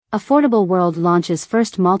Affordable World launches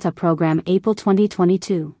first Malta program April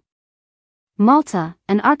 2022. Malta,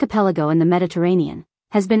 an archipelago in the Mediterranean,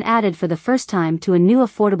 has been added for the first time to a new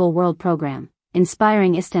Affordable World program,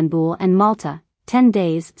 inspiring Istanbul and Malta, 10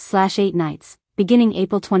 days/8 nights, beginning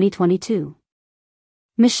April 2022.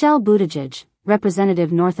 Michelle Buttigieg,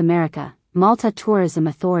 Representative North America, Malta Tourism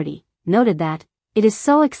Authority, noted that, "It is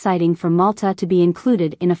so exciting for Malta to be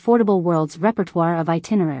included in Affordable World's repertoire of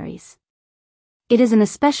itineraries. It is an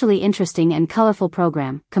especially interesting and colorful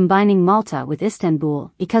program, combining Malta with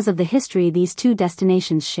Istanbul because of the history these two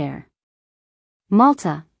destinations share."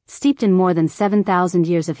 Malta, steeped in more than 7,000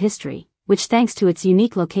 years of history, which thanks to its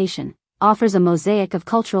unique location, offers a mosaic of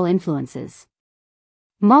cultural influences.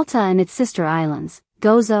 Malta and its sister islands,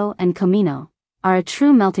 Gozo and Comino, are a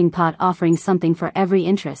true melting pot offering something for every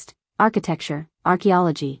interest: architecture,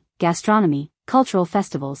 archaeology, gastronomy, cultural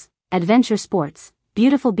festivals, adventure sports,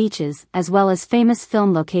 beautiful beaches, as well as famous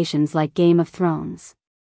film locations like Game of Thrones.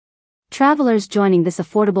 Travelers joining this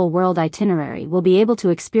Affordable World itinerary will be able to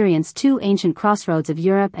experience two ancient crossroads of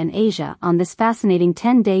Europe and Asia on this fascinating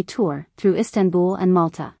 10-day tour through Istanbul and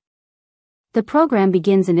Malta. The program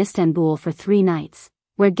begins in Istanbul for 3 nights,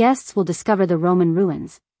 where guests will discover the Roman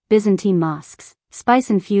ruins, Byzantine mosques,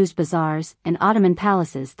 spice-infused bazaars, and Ottoman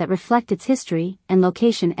palaces that reflect its history and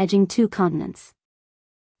location edging 2 continents.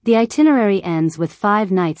 The itinerary ends with 5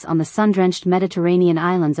 nights on the sun-drenched Mediterranean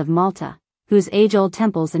islands of Malta, whose age-old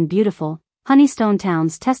temples and beautiful, honeystone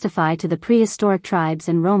towns testify to the prehistoric tribes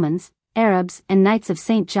and Romans, Arabs, and Knights of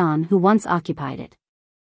St. John who once occupied it.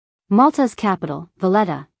 Malta's capital,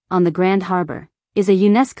 Valletta, on the Grand Harbor, is a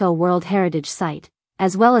UNESCO World Heritage Site,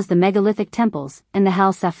 as well as the megalithic temples and the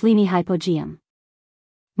Hal Saflieni Hypogeum.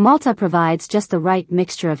 Malta provides just the right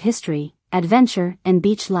mixture of history, adventure, and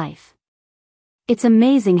beach life. It's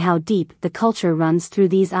amazing how deep the culture runs through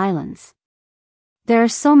these islands. There are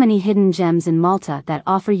so many hidden gems in Malta that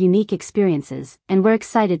offer unique experiences, and we're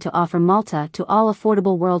excited to offer Malta to all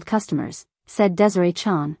Affordable World customers, said Desiree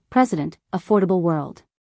Chan, President, Affordable World.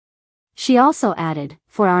 She also added,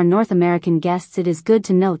 "For our North American guests, it is good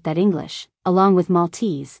to note that English, along with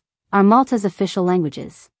Maltese, are Malta's official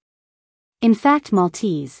languages. In fact,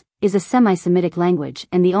 Maltese is a semi-Semitic language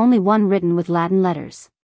and the only one written with Latin letters."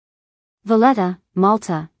 Valletta,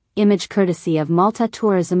 Malta, image courtesy of Malta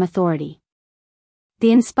Tourism Authority.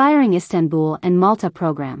 The inspiring Istanbul and Malta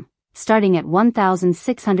program, starting at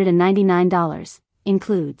 $1,699,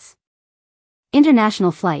 includes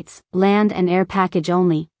international flights, land and air package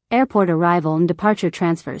only, airport arrival and departure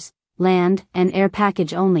transfers, land and air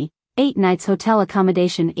package only, 8 nights hotel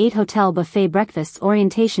accommodation, 8 hotel buffet breakfasts,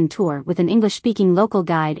 orientation tour with an English-speaking local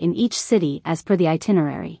guide in each city as per the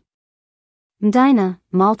itinerary. Mdina,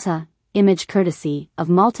 Malta, image courtesy of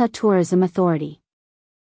Malta Tourism Authority.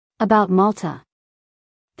 About Malta.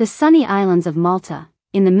 The sunny islands of Malta,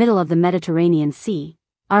 in the middle of the Mediterranean Sea,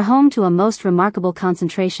 are home to a most remarkable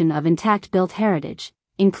concentration of intact built heritage,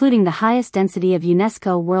 including the highest density of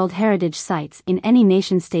UNESCO World Heritage Sites in any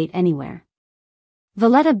nation-state anywhere.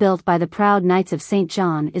 Valletta, built by the proud Knights of St.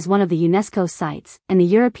 John, is one of the UNESCO sites and the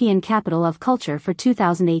European Capital of Culture for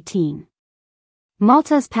 2018.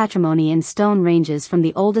 Malta's patrimony in stone ranges from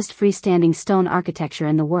the oldest freestanding stone architecture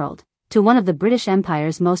in the world, to one of the British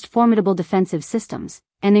Empire's most formidable defensive systems,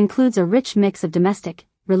 and includes a rich mix of domestic,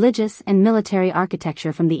 religious and military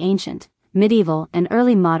architecture from the ancient, medieval and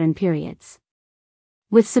early modern periods.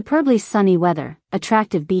 With superbly sunny weather,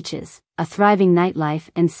 attractive beaches, a thriving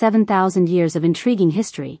nightlife and 7,000 years of intriguing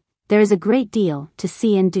history, there is a great deal to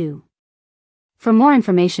see and do. For more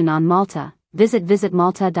information on Malta, visit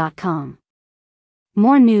visitmalta.com.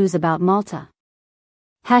 More news about Malta.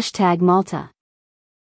 #Malta